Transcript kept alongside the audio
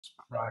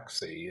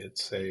Proxi.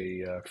 It's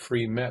a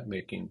free map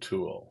making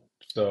tool.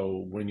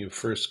 So when you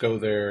first go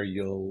there,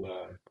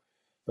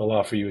 they'll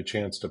offer you a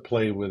chance to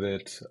play with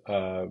it,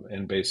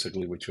 and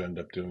basically what you end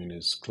up doing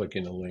is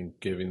clicking a link,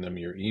 giving them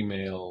your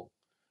email,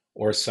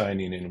 or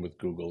signing in with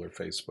Google or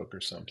Facebook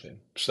or something.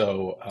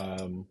 So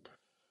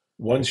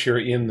once you're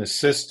in the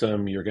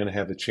system, you're going to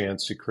have a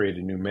chance to create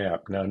a new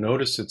map. Now,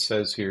 notice it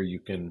says here you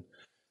can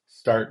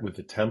start with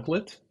a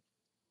template.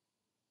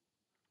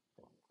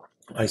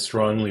 I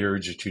strongly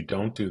urge that you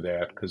don't do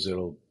that because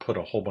it'll put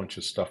a whole bunch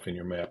of stuff in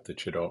your map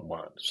that you don't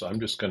want. So I'm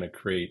just going to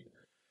create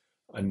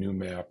a new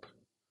map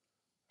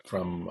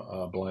from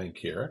blank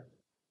here.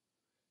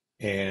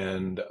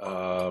 And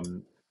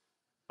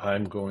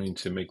I'm going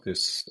to make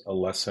this a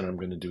lesson I'm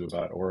going to do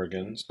about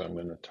Oregon. So I'm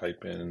going to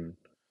type in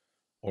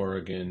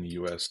Oregon,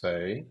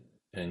 USA,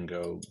 and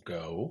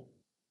go.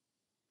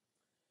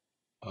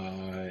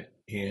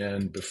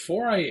 And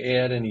before I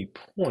add any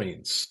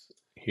points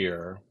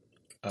here,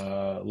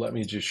 let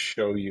me just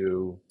show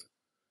you.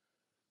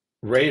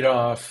 Right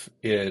off,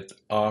 it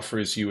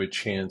offers you a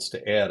chance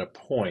to add a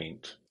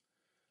point,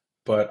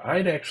 but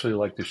I'd actually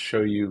like to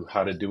show you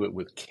how to do it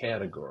with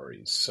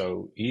categories.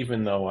 So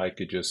even though I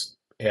could just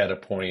add a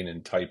point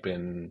and type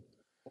in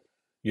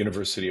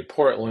University of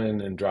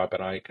Portland and drop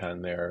an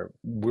icon there,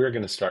 we're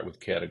going to start with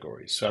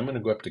categories. So I'm going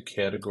to go up to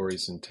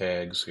categories and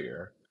tags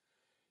here.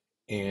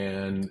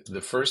 And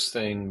the first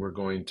thing we're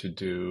going to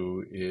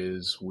do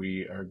is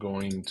we are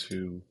going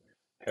to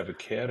have a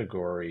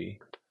category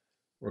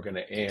we're going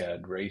to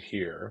add right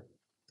here.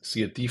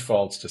 See, it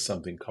defaults to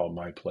something called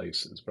My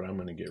Places, but I'm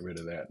going to get rid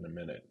of that in a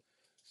minute.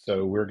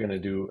 So we're going to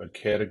do a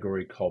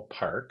category called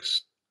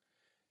Parks,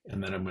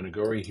 and then I'm going to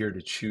go right here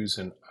to choose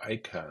an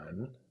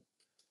icon,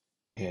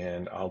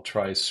 and I'll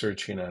try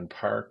searching on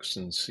parks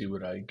and see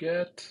what I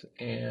get.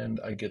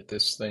 And I get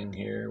this thing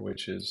here,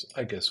 which is,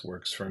 I guess,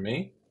 works for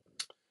me.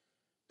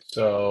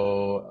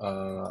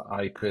 So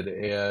I could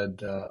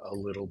add a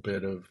little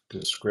bit of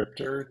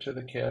descriptor to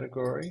the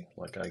category,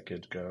 like I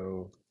could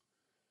go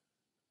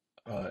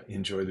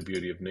enjoy the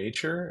beauty of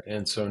nature.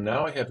 And so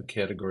now I have a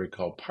category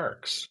called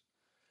parks.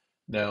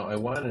 Now I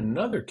want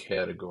another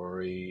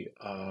category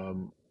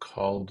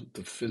called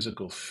the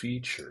physical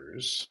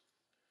features.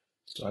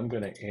 So I'm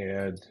going to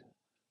add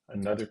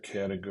another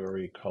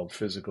category called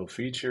physical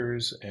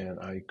features,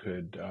 and I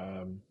could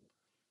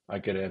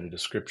add a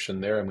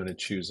description there. I'm going to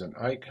choose an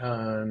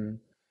icon.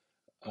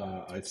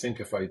 I think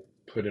if I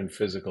put in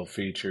physical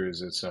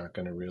features, it's not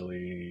going to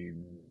really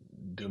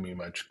do me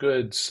much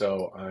good.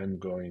 So I'm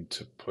going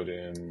to put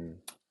in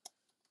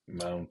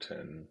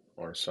mountain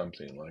or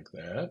something like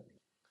that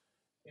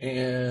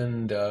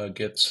and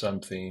get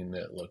something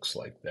that looks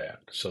like that.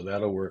 So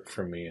that'll work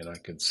for me and I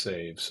could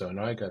save. So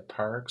now I got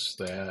parks,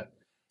 that,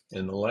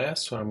 and the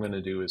last one I'm going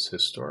to do is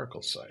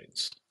historical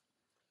sites.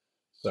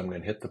 So I'm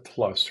going to hit the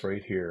plus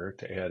right here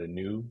to add a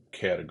new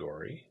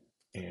category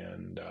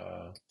and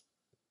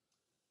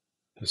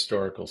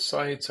historical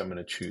sites. I'm going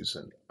to choose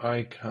an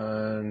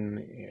icon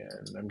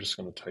and I'm just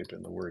going to type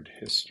in the word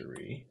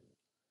history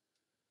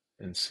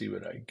and see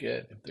what I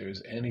get. If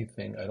there's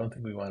anything, I don't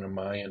think we want a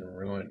Mayan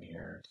ruin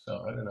here.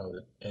 So I don't know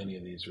that any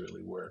of these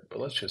really work, but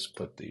let's just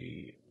put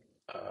the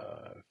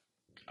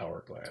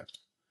hourglass.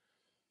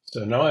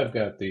 So now I've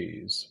got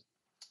these.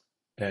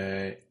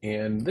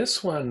 And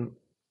this one,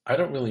 I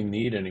don't really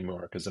need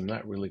anymore because I'm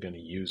not really going to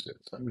use it.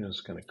 So I'm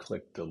just going to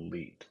click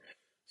delete.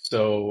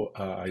 So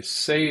I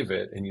save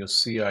it, and you'll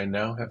see I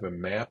now have a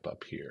map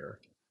up here.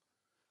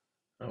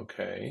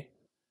 Okay.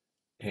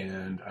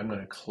 And I'm going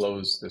to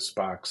close this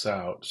box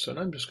out. So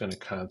I'm just going to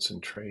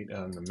concentrate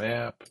on the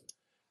map.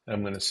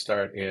 I'm going to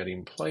start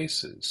adding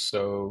places.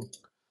 So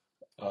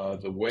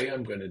the way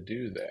I'm going to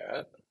do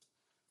that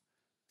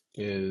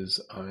is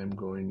I'm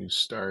going to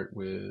start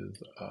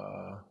with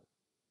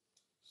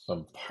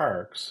some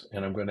parks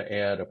and I'm going to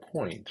add a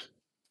point.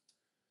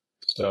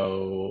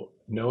 So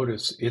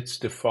notice it's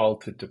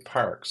defaulted to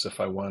parks. If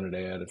I wanted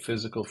to add a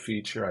physical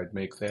feature, I'd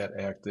make that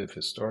active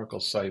historical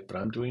site, but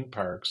I'm doing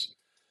parks.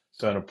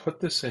 So I'm going to put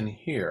this in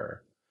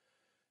here.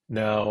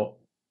 Now,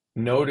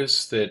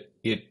 notice that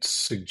it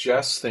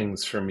suggests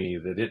things for me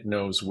that it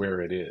knows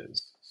where it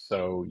is.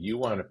 So you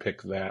want to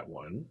pick that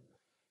one,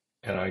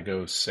 and I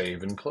go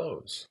save and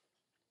close.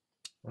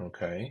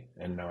 Okay,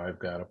 and now I've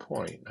got a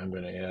point. I'm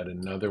going to add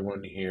another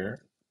one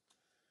here,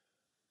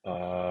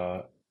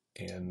 uh,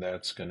 and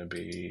that's going to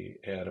be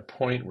add a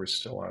point. We're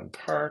still on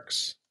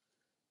parks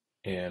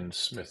and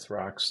Smith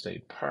Rock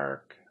State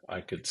Park.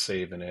 I could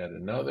save and add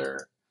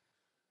another.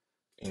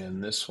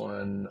 And this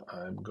one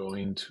I'm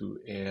going to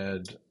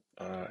add,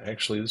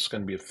 actually, this is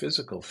going to be a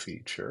physical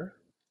feature,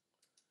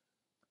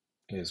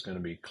 is going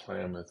to be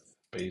Klamath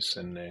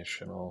Basin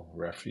National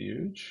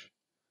Refuge.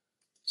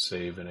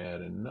 Save and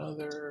add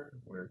another.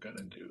 We're going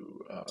to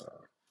do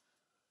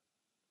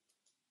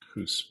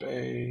Coos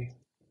Bay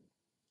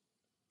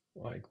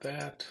like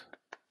that.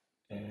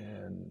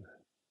 And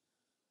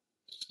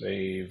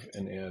save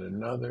and add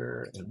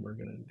another. And we're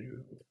going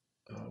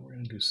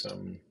to do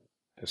some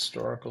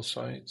historical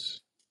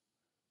sites.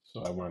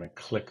 So I want to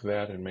click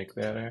that and make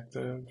that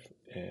active.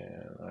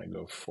 And I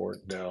go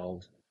Fort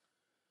Dell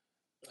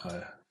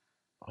uh,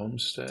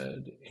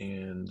 Homestead.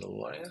 And the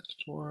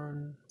last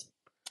one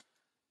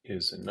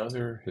is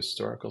another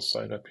historical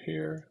site up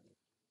here.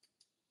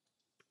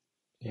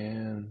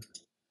 And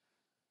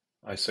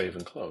I save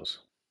and close.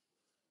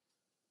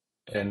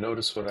 And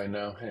notice what I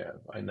now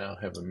have. I now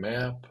have a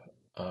map.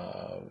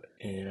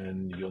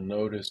 And you'll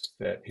notice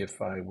that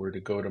if I were to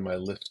go to my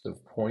list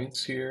of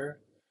points here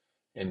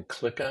and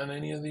click on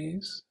any of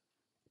these,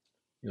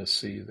 you'll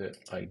see that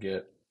I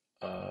get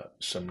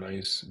some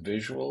nice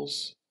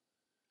visuals.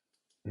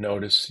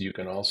 Notice you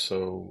can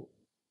also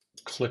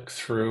click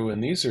through,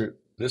 and this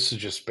is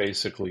just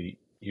basically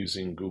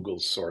using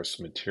Google's source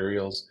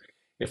materials.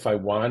 If I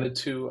wanted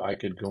to, I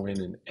could go in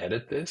and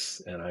edit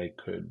this, and I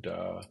could,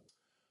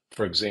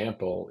 for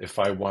example, if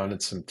I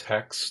wanted some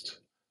text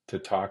to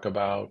talk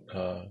about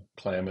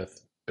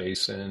Klamath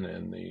Basin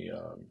and the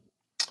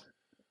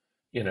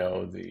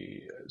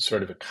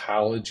sort of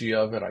ecology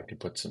of it, I could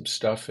put some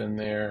stuff in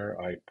there.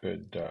 I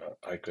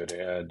could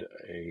add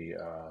a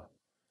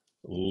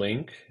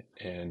link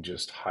and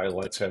just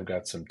highlight. Say I've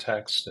got some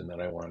text, and then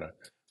I want to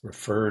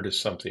refer to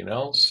something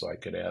else, so I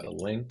could add a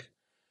link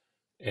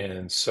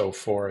and so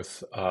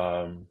forth.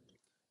 And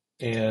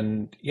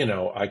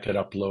I could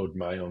upload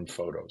my own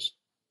photos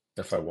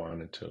if I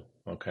wanted to.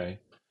 Okay,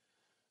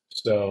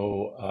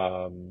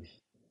 so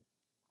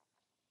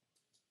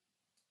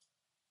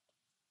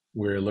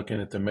we're looking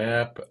at the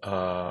map.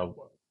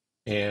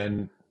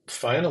 And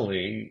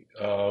finally,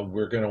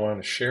 we're going to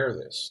want to share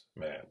this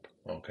map,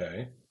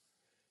 okay?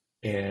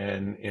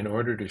 And in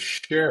order to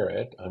share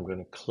it, I'm going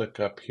to click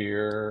up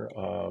here,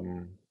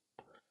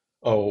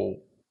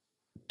 oh,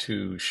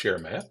 to share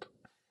map.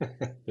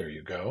 There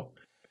you go.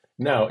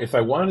 Now, if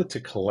I wanted to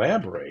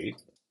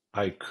collaborate,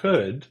 I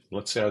could,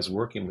 let's say I was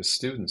working with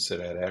students that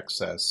had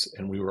access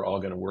and we were all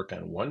going to work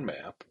on one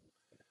map,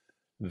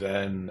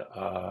 then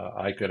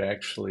I could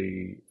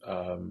actually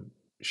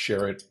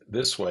share it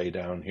this way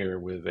down here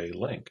with a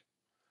link.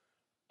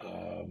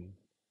 Um,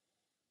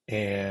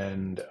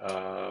 and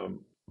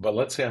but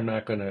let's say I'm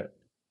not going to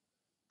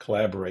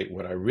collaborate.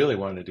 What I really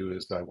want to do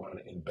is I want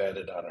to embed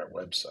it on our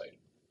website.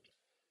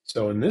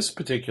 So in this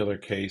particular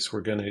case,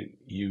 we're going to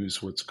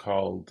use what's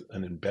called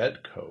an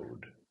embed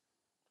code.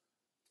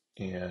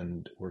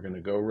 And we're going to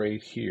go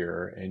right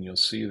here, and you'll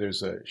see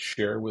there's a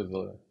share with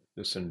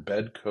this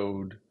embed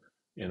code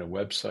in a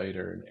website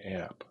or an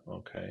app.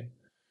 Okay.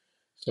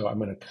 So I'm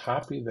going to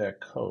copy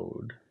that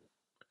code,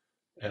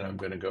 and I'm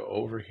going to go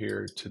over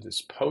here to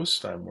this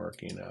post I'm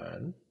working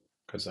on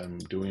because I'm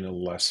doing a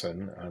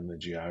lesson on the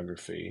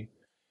geography,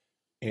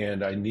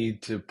 and I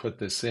need to put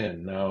this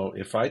in. Now,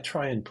 if I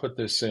try and put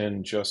this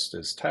in just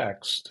as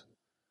text,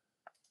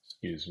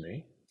 excuse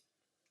me,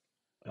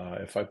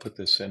 if I put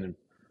this in, and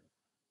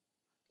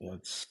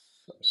let's,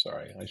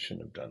 sorry, I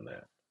shouldn't have done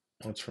that.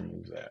 Let's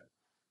remove that.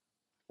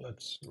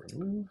 Let's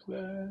remove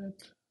that.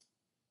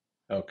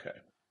 Okay,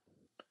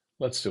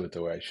 let's do it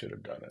the way I should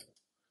have done it.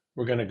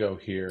 We're going to go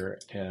here,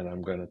 and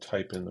I'm going to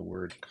type in the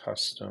word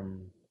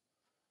custom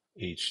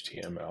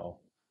HTML,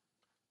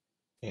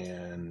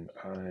 and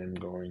I'm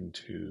going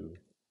to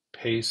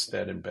paste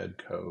that embed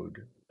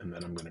code, and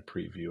then I'm going to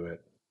preview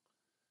it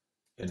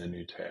in a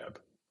new tab.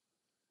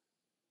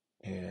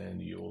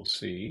 And you'll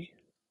see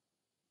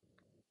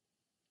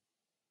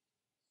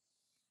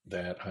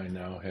that I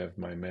now have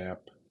my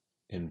map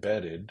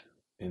embedded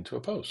into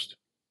a post.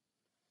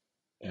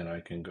 And I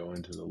can go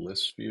into the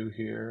list view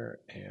here,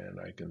 and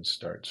I can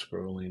start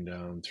scrolling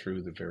down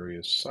through the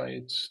various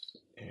sites,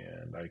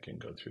 and I can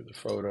go through the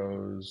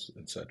photos,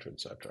 etc.,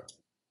 etc.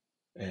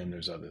 And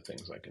there's other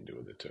things I can do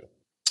with it too.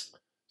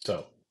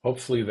 So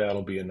hopefully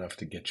that'll be enough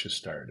to get you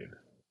started.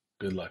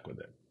 Good luck with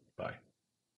it. Bye.